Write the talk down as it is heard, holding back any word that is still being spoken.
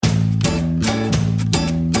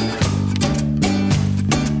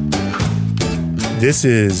This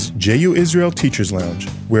is JU Israel Teachers Lounge,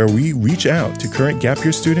 where we reach out to current Gap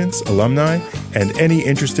Year students, alumni, and any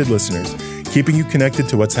interested listeners, keeping you connected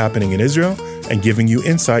to what's happening in Israel and giving you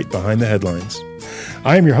insight behind the headlines.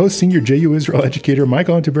 I am your host, Senior JU Israel educator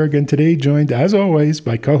Michael Unterberg, and today joined, as always,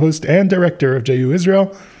 by co-host and director of JU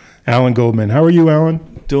Israel, Alan Goldman. How are you, Alan?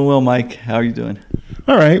 Doing well, Mike. How are you doing?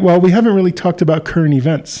 All right. Well, we haven't really talked about current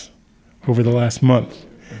events over the last month,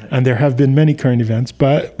 and there have been many current events,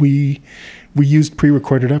 but we used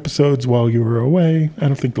pre-recorded episodes while you were away. I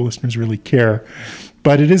don't think the listeners really care,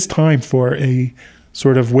 but it is time for a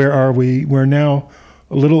sort of where are we? We're now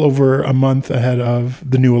a little over a month ahead of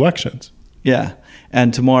the new elections. Yeah.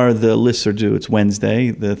 And tomorrow the lists are due. It's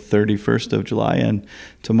Wednesday, the 31st of July, and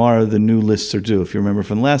tomorrow the new lists are due. If you remember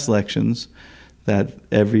from the last elections, that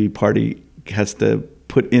every party has to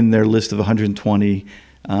put in their list of 120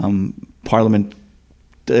 parliament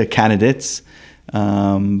candidates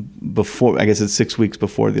before, I guess it's 6 weeks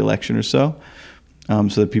before the election or so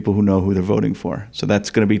that people who know who they're voting for. So that's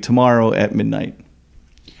going to be tomorrow at midnight.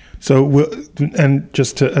 So, and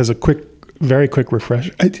just to, as a very quick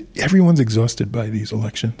refresh, everyone's exhausted by these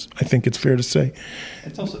elections. I think it's fair to say.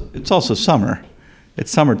 It's also summer. It's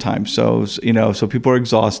summertime, so people are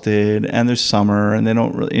exhausted, and there's summer, and they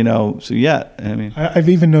don't really, So yeah, I mean, I've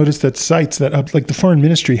even noticed that sites that like the Foreign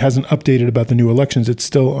Ministry hasn't updated about the new elections. It's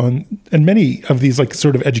still on, and many of these like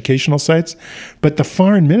sort of educational sites, but the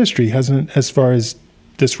Foreign Ministry hasn't, as far as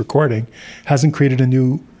this recording, hasn't created a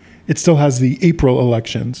new. It still has the April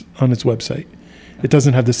elections on its website. It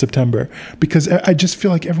doesn't have the September, because I just feel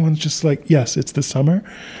like everyone's just like, yes, it's the summer,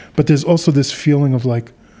 but there's also this feeling of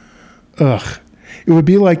like, ugh. It would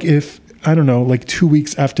be like if, I don't know, like 2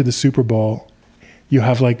 weeks after the Super Bowl, you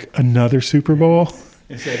have like another Super Bowl.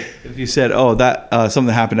 If you said, that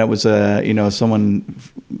something happened that was, someone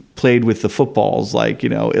played with the footballs,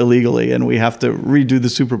 illegally, and we have to redo the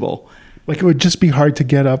Super Bowl. Like it would just be hard to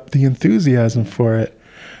get up the enthusiasm for it.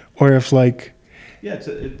 Or if like... Yeah,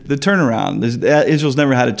 the turnaround. Israel's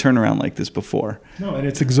never had a turnaround like this before. No, and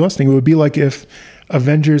it's exhausting. It would be like if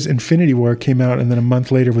Avengers Infinity War came out and then a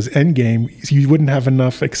month later was Endgame. You wouldn't have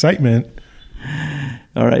enough excitement.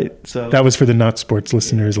 All right. So that was for the not sports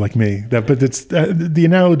listeners like me. But it's the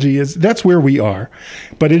analogy is that's where we are.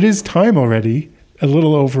 But it is time already. A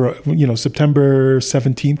little over, September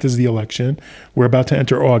 17th is the election. We're about to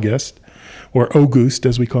enter August, or August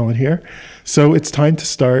as we call it here. So it's time to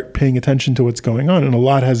start paying attention to what's going on, and a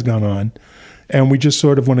lot has gone on. And we just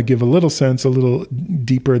sort of want to give a little sense, a little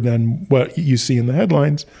deeper than what you see in the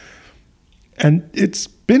headlines. And it's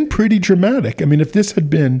been pretty dramatic. I mean, if this had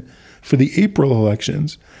been for the April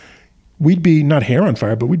elections, we'd be not hair on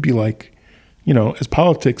fire, but we'd be like, as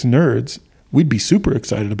politics nerds, we'd be super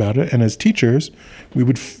excited about it. And as teachers, we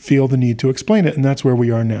would feel the need to explain it. And that's where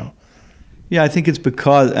we are now. Yeah, I think it's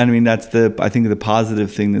because, that's the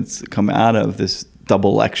positive thing that's come out of this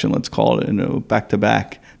double election, let's call it,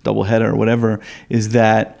 back-to-back double header or whatever, is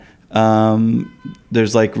that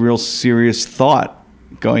there's like real serious thought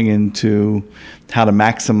going into how to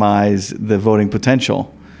maximize the voting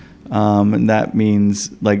potential. And that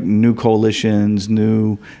means like new coalitions,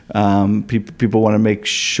 new people want to make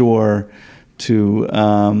sure to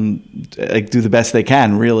do the best they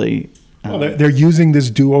can, really. Well, they're using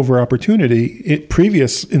this do-over opportunity.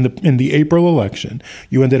 In the April election,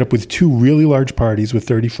 you ended up with two really large parties with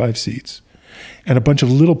 35 seats and a bunch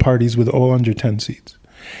of little parties with all under 10 seats.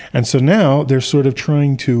 And so now they're sort of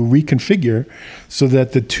trying to reconfigure so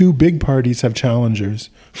that the two big parties have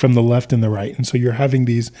challengers from the left and the right. And so you're having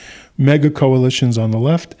these mega coalitions on the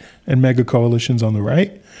left and mega coalitions on the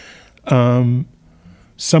right,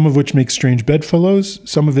 some of which make strange bedfellows.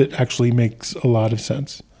 Some of it actually makes a lot of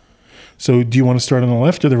sense. So do you want to start on the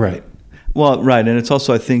left or the right? Well, right. And it's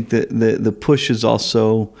also, I think that the push is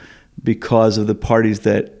also because of the parties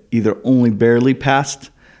that either only barely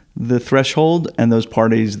passed the threshold and those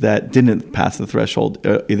parties that didn't pass the threshold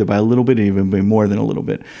either by a little bit, even by more than a little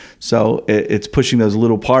bit. So it's pushing those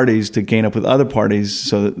little parties to gain up with other parties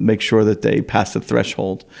so that make sure that they pass the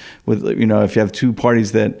threshold. With if you have two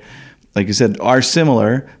parties that, like you said, are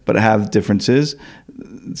similar but have differences,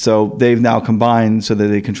 so they've now combined so that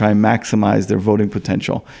they can try and maximize their voting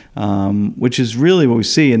potential, which is really what we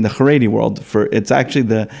see in the Haredi world. It's actually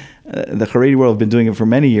the Haredi world have been doing it for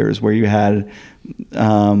many years, where you had,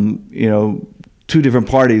 two different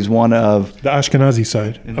parties, one of... The Ashkenazi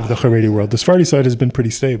side of the Haredi world. The Sephardi side has been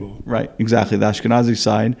pretty stable. Right, exactly. The Ashkenazi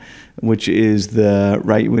side, which is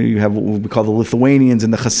where you have what we call the Lithuanians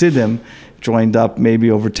and the Hasidim, joined up maybe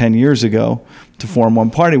over 10 years ago to form one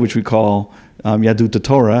party, which we call Yadut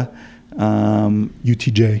Torah,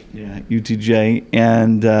 UTJ. Yeah, UTJ,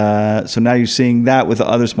 and so now you're seeing that with the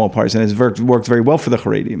other small parties, and it's worked very well for the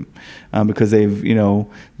Haredim because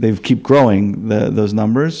they've keep growing those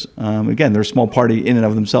numbers. Again, they're a small party in and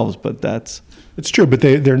of themselves, but it's true. But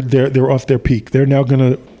they're off their peak. They're now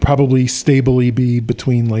going to probably stably be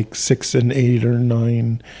between like 6 and 8 or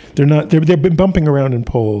 9. They've been bumping around in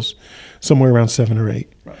polls somewhere around 7 or 8.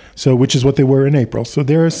 Right. So, which is what they were in April. So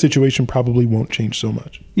their situation probably won't change so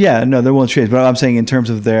much. Yeah, no, they won't change. But I'm saying in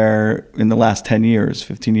terms of in the last 10 years,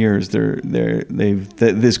 15 years,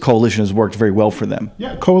 this coalition has worked very well for them.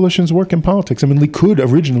 Yeah, coalitions work in politics. I mean, Likud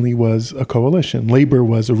originally was a coalition. Labor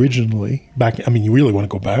was originally back. I mean, you really want to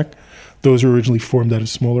go back. Those were originally formed out of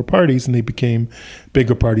smaller parties, and they became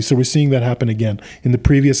bigger parties. So we're seeing that happen again. In the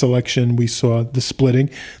previous election, we saw the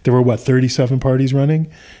splitting. There were, 37 parties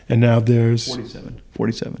running? And now there's...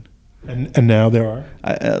 47. And now there are?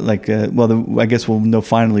 I guess we'll know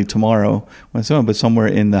finally tomorrow, but somewhere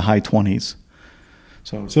in the high 20s.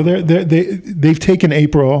 So they've taken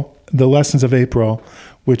April, the lessons of April,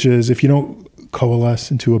 which is if you don't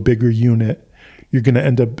coalesce into a bigger unit, you're going to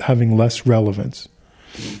end up having less relevance.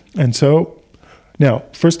 And so now,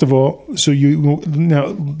 first of all, now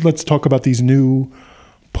let's talk about these new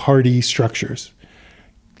party structures.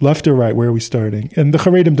 Left or right, where are we starting? And the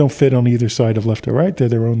Haredim don't fit on either side of left or right. They're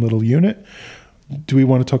their own little unit. Do we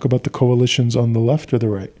want to talk about the coalitions on the left or the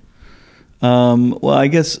right? Well, I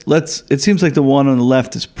guess it seems like the one on the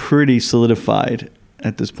left is pretty solidified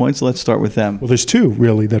at this point, so let's start with them. Well, there's two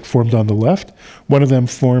really that formed on the left. One of them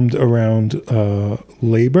formed around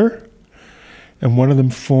labor, and one of them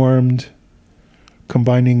formed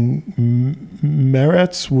combining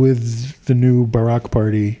Meretz with the new Barak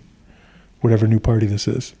party, whatever new party this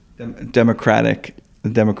is. The Democratic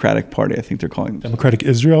Party, I think they're calling them. Democratic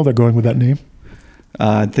Israel, they're going with that name?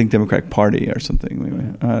 I think Democratic Party or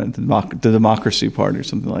something, the Democracy Party or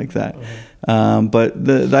something like that. But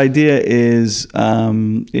the idea is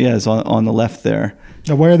on the left there.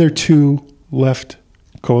 Now, why are there two left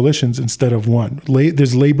coalitions instead of one?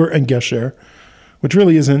 There's Labor and Gesher, which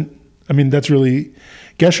really isn't,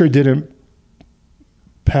 Gesher didn't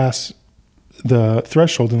pass the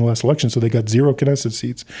threshold in the last election, so they got 0 Knesset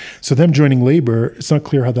seats. So them joining Labor, it's not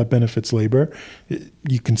clear how that benefits Labor.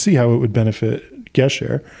 You can see how it would benefit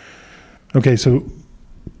Gesher. Okay, so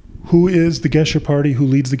who is the Gesher party? Who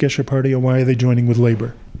leads the Gesher party, and why are they joining with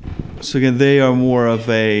Labor? So again, they are more of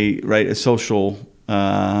a social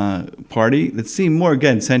party that seem more,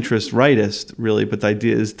 again, centrist, rightist, really, but the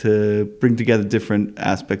idea is to bring together different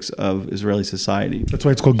aspects of Israeli society. That's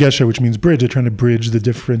why it's called Gesher, which means bridge. They're trying to bridge the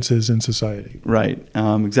differences in society. Right,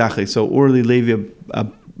 exactly. So Orly Levi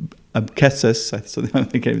Abkeses, I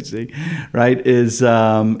think I would say, right, is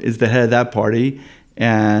the head of that party.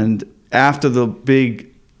 And after the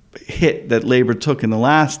big hit that Labor took in the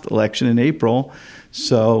last election in April,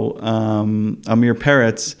 so Amir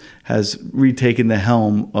Peretz has retaken the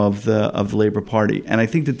helm of the Labor Party. And I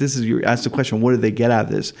think that this is, you asked the question, what did they get out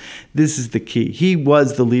of this? This is the key. He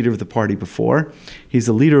was the leader of the party before. He's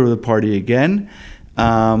the leader of the party again.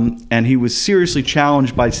 And he was seriously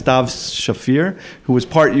challenged by Stav Shafir, who was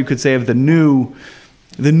part, you could say, of the new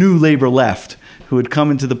Labor left, who had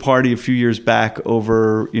come into the party a few years back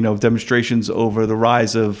over, demonstrations over the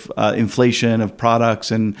rise of inflation of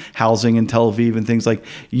products and housing in Tel Aviv and things like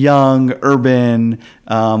young, urban,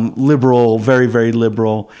 liberal, very, very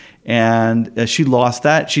liberal. And she lost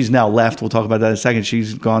that. She's now left. We'll talk about that in a second.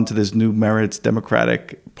 She's gone to this new Meretz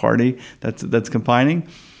Democratic Party that's combining.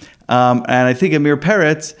 And I think Amir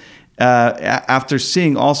Peretz, after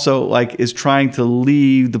seeing also is trying to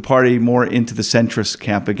lead the party more into the centrist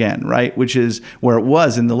camp again, right? Which is where it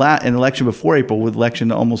was in the election before April, with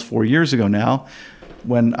election almost 4 years ago now,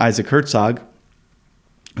 when Isaac Herzog,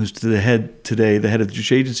 who's the head of the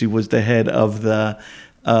Jewish Agency, was the head of the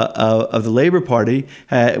Labor Party.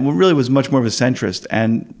 Really was much more of a centrist,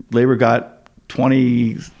 and Labor got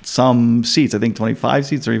 20 some seats, I think 25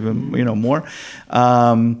 seats or even more.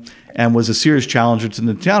 And was a serious challenger to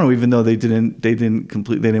Netanyahu, even though they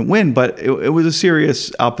didn't win. But it was a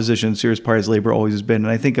serious opposition, serious party, as Labor always has been. And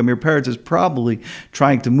I think Amir Peretz is probably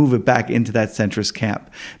trying to move it back into that centrist camp,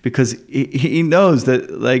 because he knows that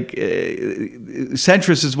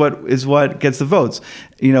centrist is what gets the votes.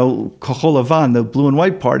 Kahol Lavan, the blue and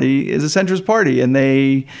white party, is a centrist party, and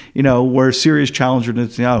they were a serious challenger to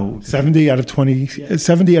Netanyahu. 70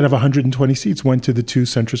 out of 120 seats went to the two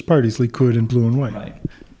centrist parties, Likud and blue and white. Right.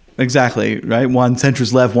 Exactly, right? One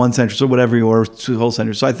centrist left, one centrist, or whatever, or two whole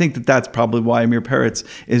centrist. So I think that's probably why Amir Peretz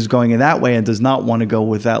is going in that way and does not want to go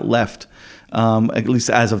with that left at least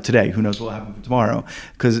as of today. Who knows what will happen tomorrow?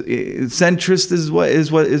 Because centrist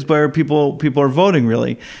is where people are voting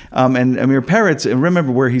really. And Amir Peretz,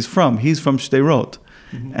 remember where he's from. He's from Sderot,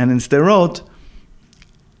 and in Sderot,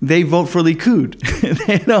 they vote for Likud.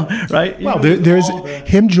 They know, right? Well, there's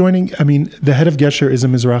him joining. I mean, the head of Gesher is a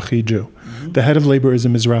Mizrahi Jew. The head of Labor is a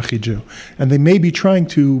Mizrahi Jew. And they may be trying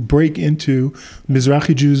to break into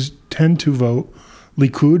Mizrahi Jews tend to vote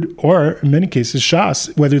Likud, or in many cases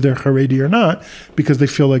Shas, whether they're Haredi or not, because they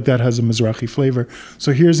feel like that has a Mizrahi flavor.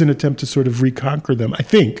 So here's an attempt to sort of reconquer them, I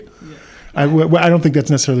think. I don't think that's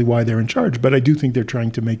necessarily why they're in charge, but I do think they're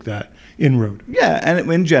trying to make that inroad. Yeah, and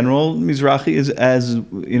in general, Mizrahi is, as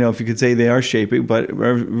you know, if you could say they are shaping, but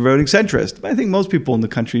voting centrist. I think most people in the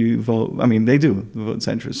country vote. I mean, they do vote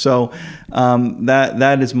centrist. So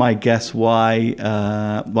that is my guess why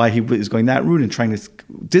he is going that route and trying to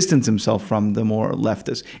distance himself from the more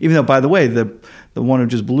leftist. Even though, by the way, the one who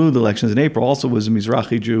just blew the elections in April also was a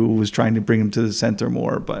Mizrahi Jew who was trying to bring him to the center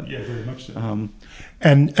more. But yeah, very much so.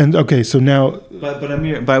 And okay, so now, but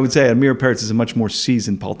I would say Amir Peretz is a much more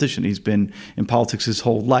seasoned politician. He's been in politics his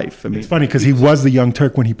whole life. I mean, it's funny because he was the young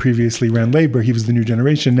Turk when he previously ran Labor. He was the new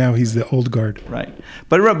generation. Now he's the old guard. Right,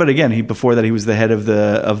 but again, before that he was the head of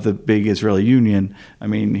the big Israeli Union. I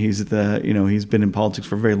mean, he's been in politics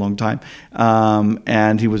for a very long time,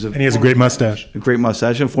 and he has a great mustache. A great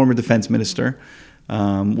mustache, and a former defense minister.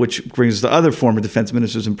 Which brings us to other former defense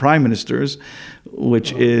ministers and prime ministers,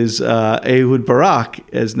 which is Ehud Barak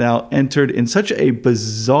has now entered in such a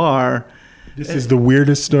bizarre... This is the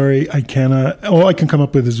weirdest story. All I can come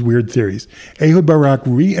up with is weird theories. Ehud Barak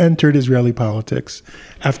re-entered Israeli politics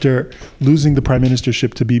after losing the prime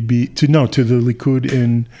ministership to the Likud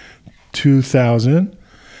in 2000.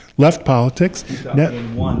 Left politics.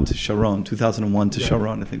 2001 to Sharon,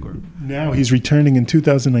 I think. Now he's returning in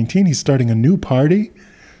 2019. He's starting a new party.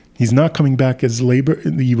 He's not coming back as Labor.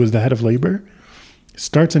 He was the head of Labor.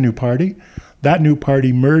 Starts a new party. That new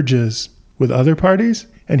party merges with other parties,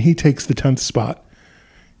 and he takes the 10th spot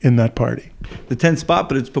in that party. The 10th spot,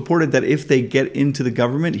 but it's purported that if they get into the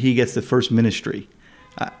government, he gets the first ministry.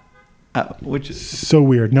 Which is so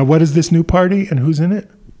weird. Now, what is this new party, and who's in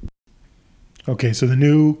it? Okay, so the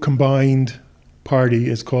new combined party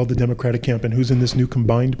is called the Democratic Camp. And who's in this new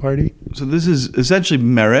combined party? So this is essentially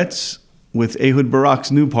Meretz with Ehud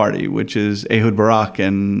Barak's new party, which is Ehud Barak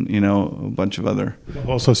and, a bunch of other...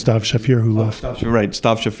 Also Stav Shafir, who left.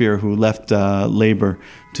 Stav Shafir, who left Labor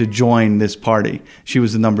to join this party. She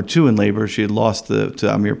was the number 2 in Labor. She had lost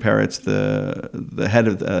to Amir Peretz, the head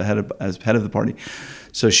of the party.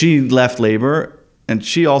 So she left Labor. And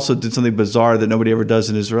she also did something bizarre that nobody ever does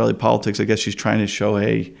in Israeli politics. I guess she's trying to show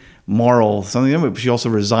a moral something. But she also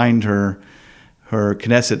resigned her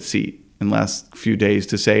Knesset seat in the last few days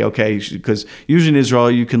to say, okay, because usually in Israel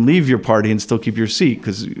you can leave your party and still keep your seat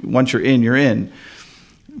because once you're in, you're in.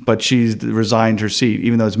 But she's resigned her seat,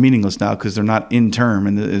 even though it's meaningless now because they're not in term.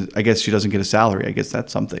 And I guess she doesn't get a salary. I guess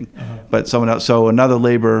that's something. But someone else, so another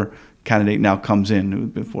Labor candidate now comes in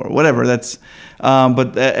before whatever that's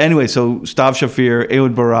anyway, so Stav Shafir,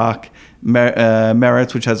 Ehud Barak,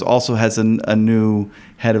 Meretz, which also has a new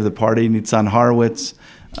head of the party, Nitzan Horowitz,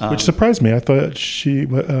 which surprised me. I thought she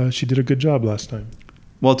did a good job last time.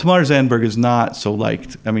 Well, Tamar Zandberg is not so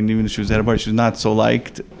liked. I mean, even if she was head of the party, she was not so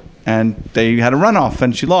liked, and they had a runoff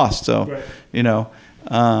and she lost. So right.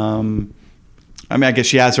 I mean, I guess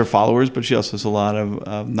she has her followers, but she also has a lot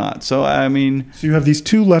of not. So, I mean... So you have these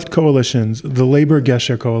two left coalitions, the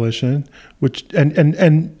Labor-Gesher coalition, which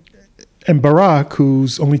and Barak,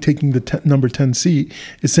 who's only taking the number 10 seat,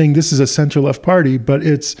 is saying this is a center-left party, but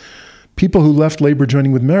it's people who left Labor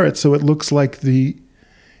joining with Meretz, so it looks like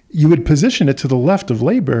you would position it to the left of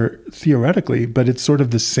Labor, theoretically, but it's sort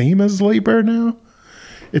of the same as Labor now?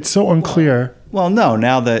 It's so unclear. Well, no.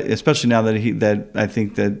 Especially now that I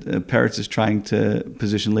think that Peretz is trying to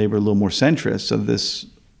position Labor a little more centrist, so this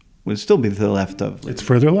would still be to the left of Labor. It's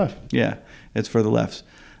further left. Yeah, it's further left.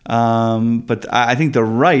 But I think the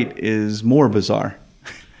right is more bizarre.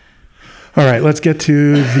 All right, let's get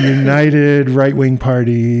to the united right-wing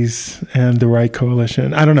parties and the right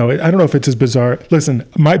coalition. I don't know if it's as bizarre. Listen,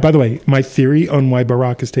 by the way, my theory on why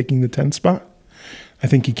Barak is taking the 10th spot, I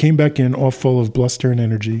think he came back in all full of bluster and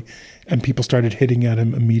energy, and people started hitting at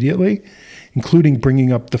him immediately, including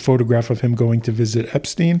bringing up the photograph of him going to visit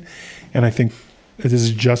Epstein. And I think this is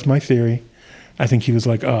just my theory. I think he was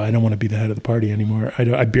like, I don't want to be the head of the party anymore.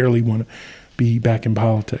 I barely want to be back in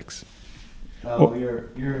politics.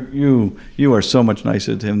 You are so much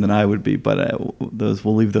nicer to him than I would be, but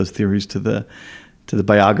we'll leave those theories to the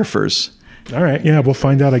biographers. All right, yeah, we'll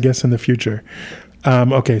find out, I guess, in the future.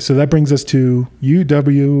 Okay, so that brings us to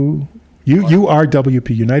UW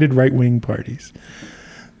URWP, United Right Wing Parties.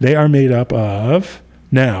 They are made up of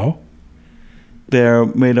now. They're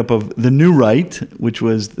made up of the New Right, which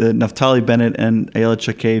was the Naftali Bennett and Ayelet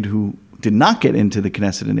Shaked, who did not get into the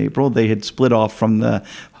Knesset in April. They had split off from the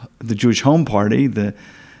Jewish Home Party that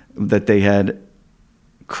they had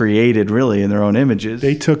created really in their own images.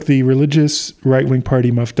 They took the religious right-wing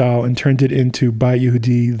party Mafdal and turned it into Bayit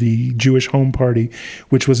Yehudi, the Jewish Home Party,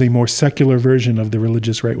 which was a more secular version of the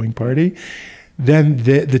religious right-wing party. Then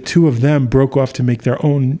the two of them broke off to make their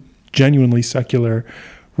own genuinely secular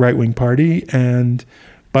right-wing party, and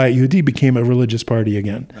Bayit Yehudi became a religious party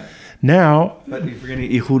again. Right. Now... But you're forgetting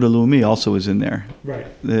Ihud HaLeumi also is in there. Right.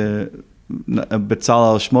 The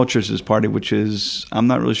Bezalel Smotrich's party, which is, I'm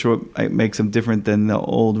not really sure what makes them different than the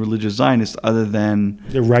old religious Zionists, other than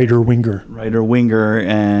the right-winger,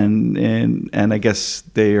 and I guess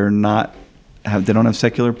they are not they don't have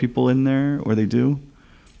secular people in there, or they do.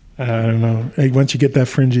 I don't know. Once you get that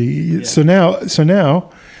fringy, yeah. So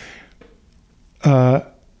now,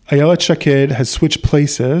 Ayelet Shaked has switched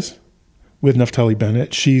places with Naftali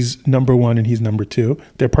Bennett. She's number one and he's number two.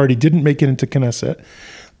 Their party didn't make it into Knesset.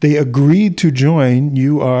 They agreed to join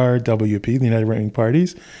URWP, the United Right Wing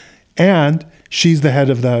Parties, and she's the head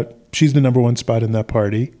of that. She's the number one spot in that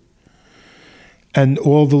party. And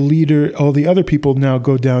all the other people now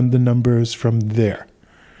go down the numbers from there.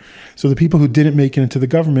 So the people who didn't make it into the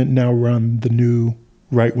government now run the new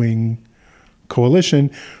right-wing coalition,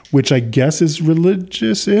 which I guess is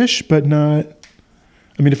religious-ish, but not...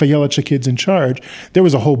 I mean, if Ayelet Shaked's in charge, there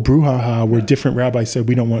was a whole brouhaha where different rabbis said,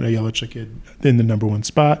 we don't want Ayelet Shaked in the number one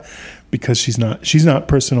spot because she's not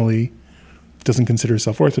personally, doesn't consider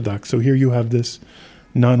herself Orthodox. So here you have this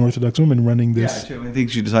non-Orthodox woman running this. Yeah, I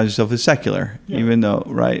think she decides herself as secular, even though,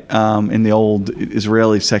 right, in the old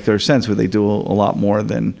Israeli secular sense, where they do a lot more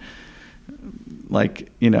than,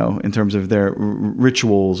 like, in terms of their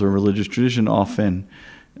rituals or religious tradition often,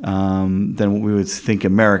 than what we would think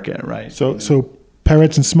America, right? So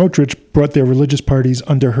Peretz and Smotrich brought their religious parties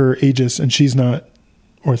under her aegis, and she's not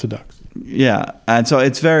Orthodox. Yeah, and so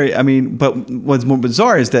it's very. I mean, but what's more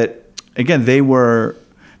bizarre is that again they'd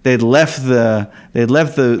left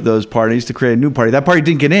those parties to create a new party. That party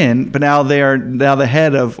didn't get in, but now they are the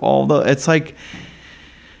head of all the. It's like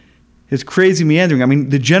it's crazy meandering. I mean,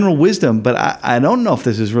 the general wisdom, but I don't know if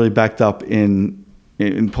this is really backed up in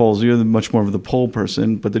polls. You're much more of the poll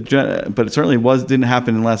person, but it certainly didn't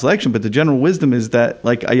happen in the last election. But the general wisdom is that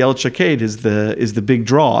like Ayelet Shaked is the big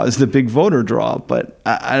draw, is the big voter draw. But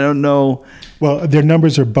I don't know. Well, their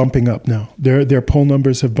numbers are bumping up now. Their poll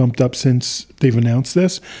numbers have bumped up since they've announced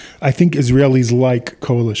this. I think Israelis like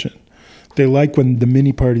coalition. They like when the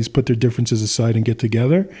mini parties put their differences aside and get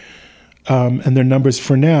together. And their numbers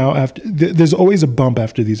for now, there's always a bump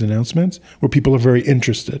after these announcements where people are very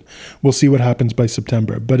interested. We'll see what happens by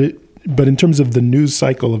September. But in terms of the news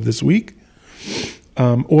cycle of this week,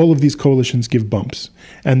 all of these coalitions give bumps.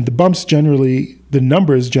 And the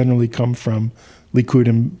numbers generally come from Likud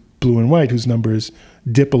and Blue and White, whose numbers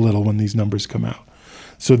dip a little when these numbers come out.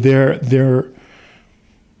 So their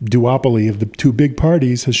duopoly of the two big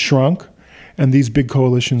parties has shrunk, and these big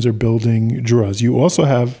coalitions are building draws. You also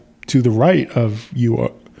have, to the right of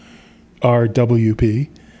URWP,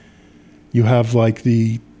 you have like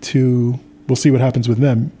the two, we'll see what happens with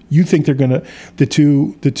them. You think they're going to,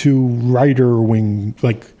 the two righter wing,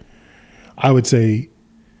 like I would say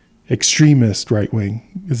extremist right wing.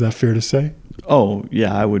 Is that fair to say? Oh,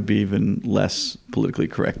 yeah, I would be even less politically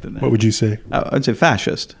correct than that. What would you say? I'd say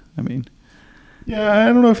fascist. I mean... Yeah, I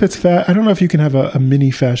don't know if it's I don't know if you can have a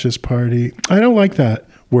mini fascist party. I don't like that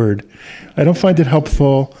word. I don't find it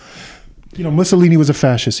helpful. Mussolini was a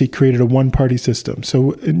fascist. He created a one-party system.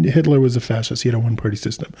 So Hitler was a fascist. He had a one-party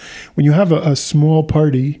system. When you have a small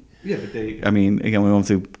party... Yeah, but again, we don't have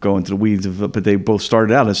to go into the weeds of it, but they both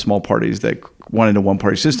started out as small parties that wanted a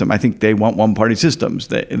one-party system. I think they want one-party systems.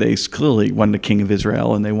 They clearly want the king of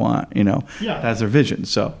Israel, and they want, that's their vision.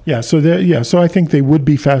 So so I think they would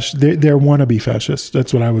be fascist. They're wannabe fascists.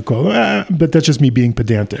 That's what I would call them. But that's just me being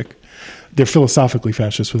pedantic. They're philosophically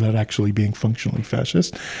fascist without actually being functionally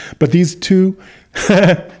fascist. But these two,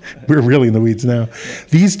 we're really in the weeds now.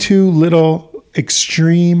 These two little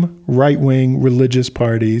extreme right-wing religious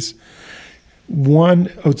parties. One,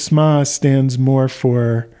 Otzma, stands more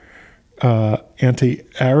for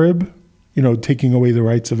anti-Arab, taking away the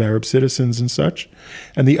rights of Arab citizens and such.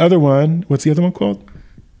 And the other one, what's the other one called?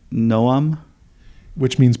 Noam.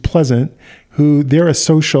 Which means pleasant, they're a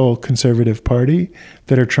social conservative party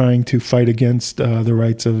that are trying to fight against the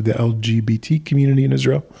rights of the LGBT community in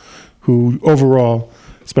Israel, who overall,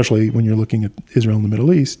 especially when you're looking at Israel and the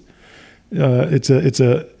Middle East,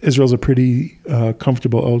 Israel's a pretty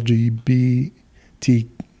comfortable LGBTQ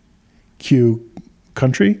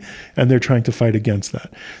country, and they're trying to fight against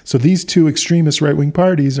that. So these two extremist right-wing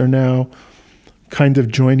parties are now kind of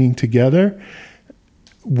joining together.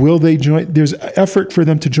 Will they join? There's effort for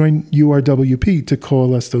them to join URWP to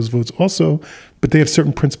coalesce those votes also, but they have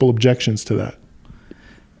certain principal objections to that.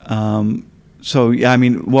 So yeah, I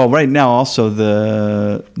mean, well, right now also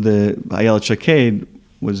the Ayelet Shaked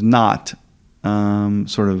was not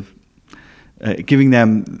sort of giving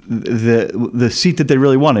them the seat that they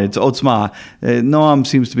really wanted. It's Otzma. Noam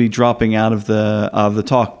seems to be dropping out of the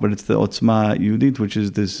talk, but it's the Otzma Yehudit, which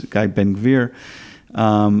is this guy Ben Gvir.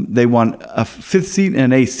 They want a 5th seat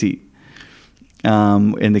and an 8th seat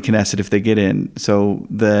in the Knesset if they get in. So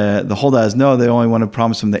the holdout is no, they only want to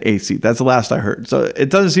promise them the 8th seat. That's the last I heard. So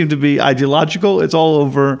it doesn't seem to be ideological. It's all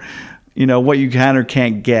over, what you can or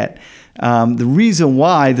can't get. The reason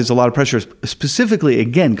why there's a lot of pressure, specifically,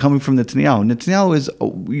 again, coming from Netanyahu is,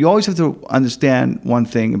 you always have to understand one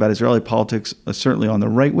thing about Israeli politics, certainly on the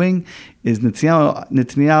right wing, is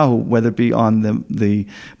Netanyahu, whether it be on the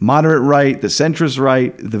moderate right, the centrist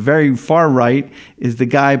right, the very far right, is the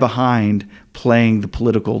guy behind playing the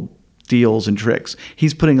political deals and tricks.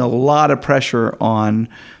 He's putting a lot of pressure on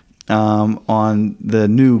the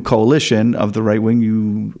new coalition of the right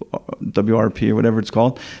wing, WRP or whatever it's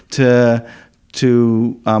called, to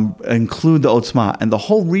include the Otzma. And the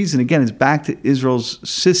whole reason, again, is back to Israel's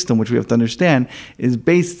system, which we have to understand, is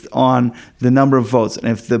based on the number of votes. And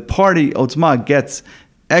if the party Otzma gets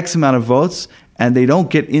X amount of votes and they don't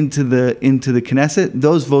get into the Knesset,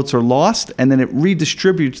 those votes are lost, and then it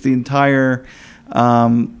redistributes the entire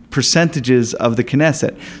percentages of the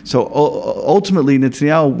Knesset. So ultimately,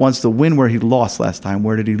 Netanyahu wants to win where he lost last time.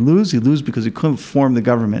 Where did he lose? He lose because he couldn't form the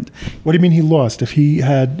government. What do you mean he lost? If he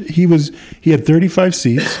had 35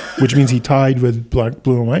 seats, which means he tied with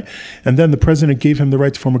blue and white, and then the president gave him the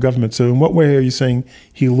right to form a government. So in what way are you saying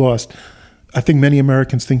he lost? I think many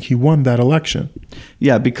Americans think he won that election.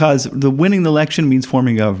 Yeah, because the winning the election means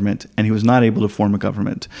forming a government, and he was not able to form a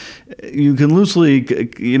government. You can loosely,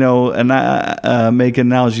 make an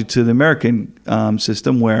analogy to the American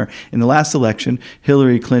system, where in the last election,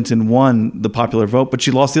 Hillary Clinton won the popular vote, but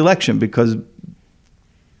she lost the election because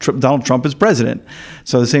Donald Trump is president.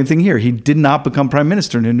 So the same thing here. He did not become prime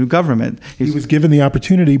minister in a new government. He was given the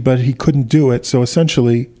opportunity, but he couldn't do it. So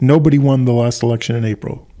essentially, nobody won the last election in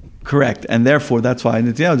April. Correct. And therefore, that's why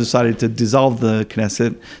Netanyahu decided to dissolve the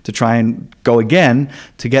Knesset, to try and go again,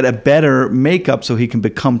 to get a better makeup so he can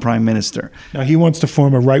become prime minister. Now, he wants to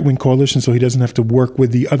form a right-wing coalition so he doesn't have to work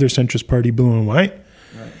with the other centrist party, blue and white.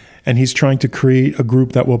 Right. And he's trying to create a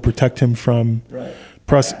group that will protect him from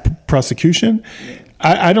prosecution. Yeah.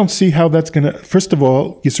 I don't see how that's going to... First of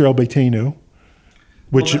all, Yisrael Beitenu,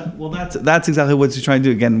 which... That's exactly what he's trying to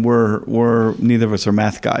do. Again, we're neither of us are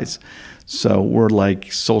math guys. So we're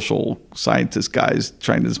like social scientist guys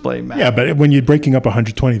trying to display math. Yeah, but when you're breaking up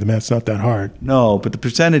 120, the math's not that hard. No, but all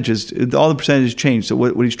the percentages change. So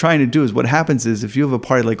what he's trying to do is, what happens is, if you have a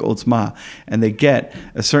party like Otzma and they get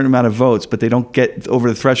a certain amount of votes, but they don't get over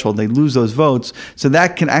the threshold, they lose those votes. So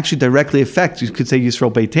that can actually directly affect, you could say,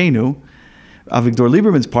 Yisrael Beitenu, Avigdor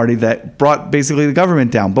Lieberman's party, that brought basically the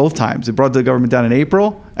government down both times. It brought the government down in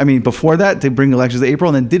April. I mean, before that, they bring elections in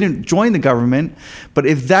April, and then didn't join the government. But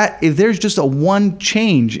if there's just a one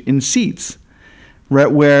change in seats, right,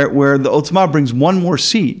 where the Otzma brings one more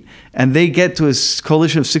seat, and they get to a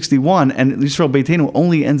coalition of 61, and Yisrael Beitenu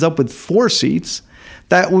only ends up with 4 seats,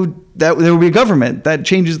 there would be a government. That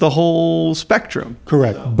changes the whole spectrum.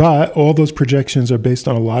 Correct. So. But all those projections are based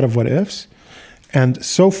on a lot of what ifs. And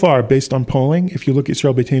so far, based on polling, if you look at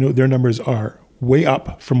Yisrael Beitenu, their numbers are way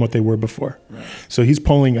up from what they were before. Right. So he's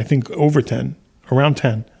polling, I think, over 10, around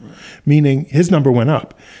 10, right. Meaning his number went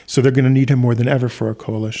up. So they're going to need him more than ever for a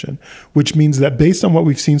coalition, which means that based on what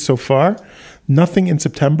we've seen so far, nothing in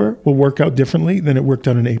September will work out differently than it worked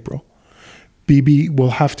out in April. Bibi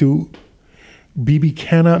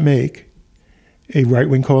cannot make a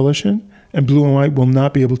right-wing coalition, and blue and white will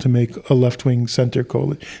not be able to make a left-wing center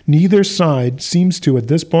coalition. Neither side seems to, at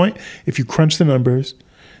this point, if you crunch the numbers,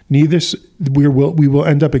 we will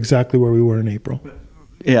end up exactly where we were in April.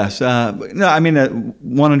 Yes. No, I mean,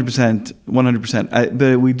 100%.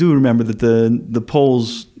 But we do remember that the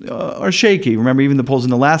polls are shaky. Remember, even the polls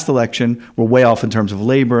in the last election were way off in terms of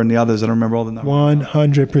labor, and the others, I don't remember all the numbers.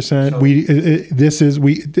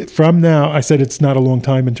 100%. From now, I said it's not a long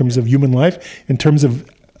time in terms of human life. In terms of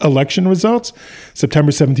election results,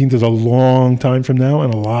 September 17th is a long time from now,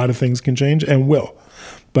 and a lot of things can change and will.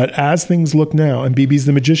 But as things look now, and Bibi's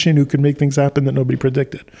the magician who can make things happen that nobody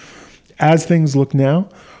predicted. As things look now,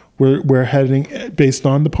 we're heading, based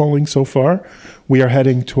on the polling so far, we are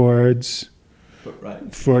heading towards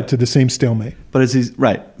to the same stalemate. But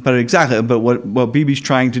exactly. But what Bibi's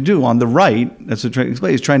trying to do on the right, that's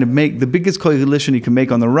what he's trying to make the biggest coalition he can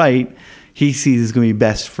make on the right. He sees is going to be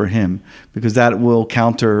best for him because that will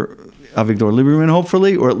counter Avigdor Lieberman,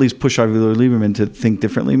 hopefully, or at least push Avigdor Lieberman to think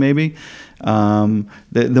differently. Maybe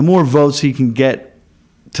the more votes he can get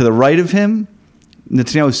to the right of him,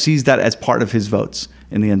 Netanyahu sees that as part of his votes.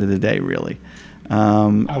 In the end of the day, really.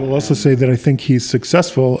 I will also say that I think he's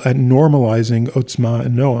successful at normalizing Otzma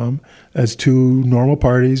and Noam as two normal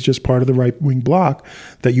parties, just part of the right-wing bloc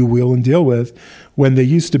that you wheel and deal with, when they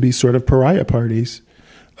used to be sort of pariah parties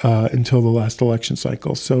until the last election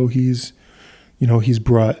cycle. So he's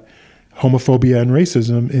brought homophobia and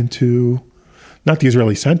racism into, not the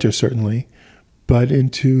Israeli center certainly, but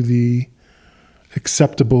into the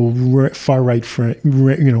acceptable far-right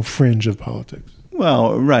fringe of politics.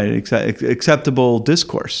 Well, right, acceptable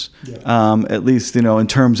discourse, at least, in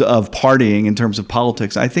terms of partying, in terms of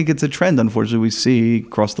politics. I think it's a trend, unfortunately, we see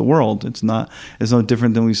across the world. It's no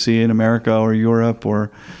different than we see in America or Europe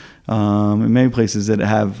or in many places that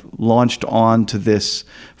have launched on to this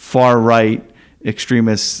far-right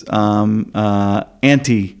extremist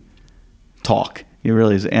anti-talk. It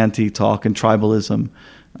really is anti-talk and tribalism.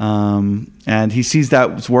 And he sees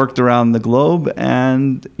that's worked around the globe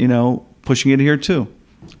and, pushing it here too,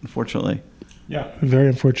 unfortunately. Yeah, very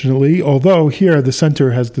unfortunately. Although here the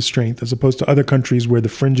center has the strength, as opposed to other countries where the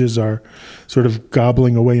fringes are sort of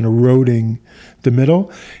gobbling away and eroding the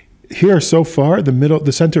middle. Here, so far,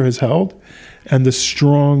 the center has held, and the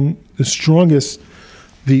strongest,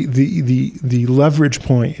 the leverage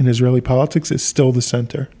point in Israeli politics is still the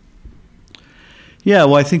center. Yeah,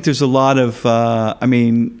 well, I think there's a lot of,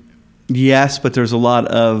 yes, but there's a lot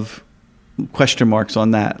of question marks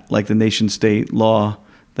on that, like the nation-state law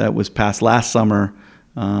that was passed last summer.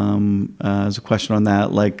 There's a question on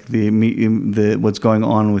that, like the what's going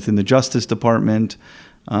on within the Justice Department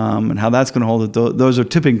and how that's going to hold it. Those are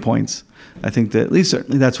tipping points. I think that at least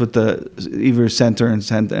certainly that's what the either center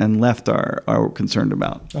and left are concerned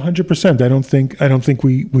about. 100%.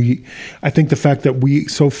 I think the fact that we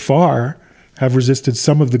so far have resisted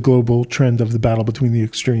some of the global trend of the battle between the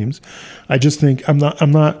extremes. I just think I'm not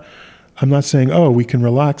saying, we can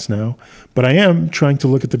relax now, but I am trying to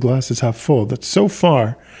look at the glass as half full. That so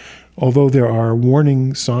far, although there are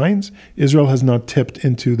warning signs, Israel has not tipped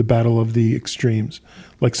into the battle of the extremes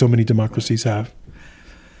like so many democracies have.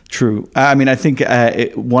 True. I think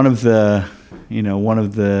one of the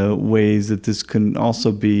ways that this can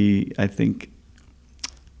also be, I think,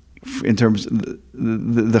 in terms of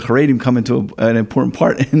the Haredim come into an important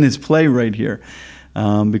part in this play right here.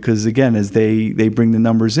 Because again, as they bring the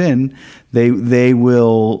numbers in, they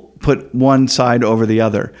will put one side over the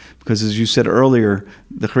other. Because as you said earlier,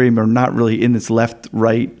 the Haredim are not really in this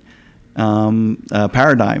left-right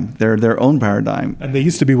paradigm. They're their own paradigm. And they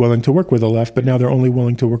used to be willing to work with the left, but now they're only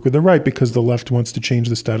willing to work with the right because the left wants to change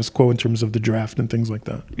the status quo in terms of the draft and things like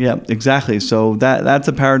that. Yeah, exactly. So that's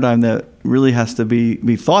a paradigm that really has to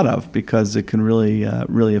be thought of because it can really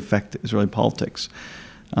affect Israeli politics.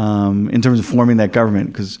 In terms of forming that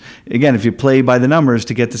government. Because, again, if you play by the numbers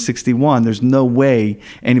to get to 61, there's no way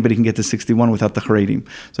anybody can get to 61 without the Haredim.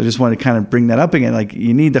 So I just want to kind of bring that up again. Like,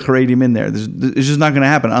 you need the Haredim in there. It's just not going to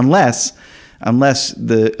happen unless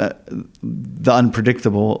the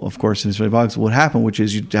unpredictable, of course, in Israeli politics would happen, which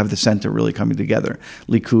is you have the center really coming together.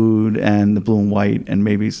 Likud and the blue and white and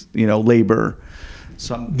maybe, labor.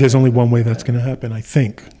 There's only one way that's going to happen, I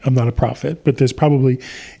think. I'm not a prophet, but there's probably,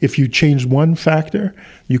 if you change one factor,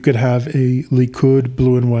 you could have a Likud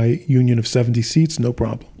blue and white union of 70 seats, no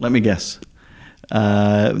problem. Let me guess.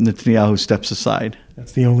 Netanyahu steps aside.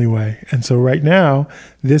 That's the only way. And so right now,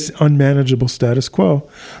 this unmanageable status quo,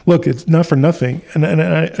 look, it's not for nothing. And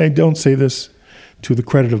I don't say this to the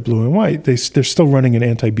credit of blue and white. They're still running an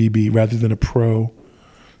anti-Bibi rather than a pro.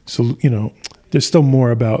 So, there's still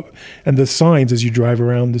more about, and the signs as you drive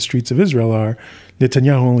around the streets of Israel are,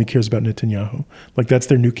 Netanyahu only cares about Netanyahu. Like that's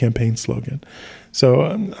their new campaign slogan. So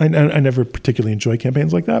I never particularly enjoy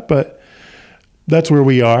campaigns like that, but that's where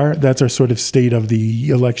we are. That's our sort of state of the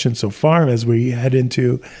election so far. As we head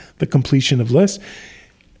into the completion of lists,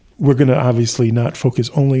 we're going to obviously not focus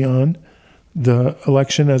only on the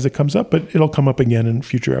election as it comes up, but it'll come up again in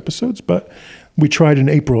future episodes. But we tried in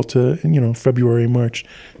April to, February, March,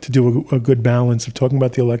 to do a good balance of talking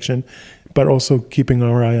about the election, but also keeping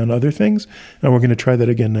our eye on other things. And we're going to try that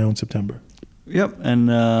again now in September. Yep.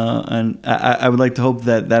 And I would like to hope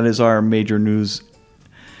that is our major news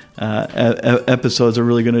episodes are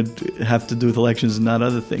really going to have to do with elections and not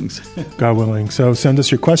other things. God willing. So send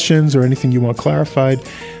us your questions or anything you want clarified,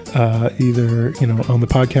 either on the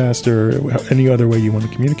podcast or any other way you want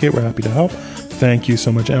to communicate. We're happy to help. Thank you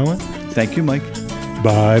so much, Alan. Thank you, Mike.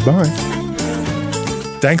 Bye-bye.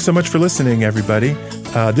 Thanks so much for listening, everybody.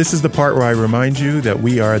 This is the part where I remind you that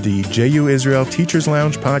we are the JU Israel Teachers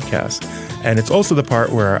Lounge podcast. And it's also the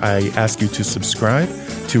part where I ask you to subscribe,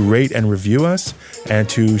 to rate and review us, and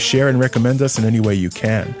to share and recommend us in any way you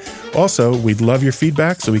can. Also, we'd love your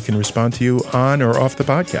feedback so we can respond to you on or off the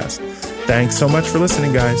podcast. Thanks so much for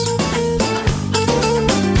listening, guys.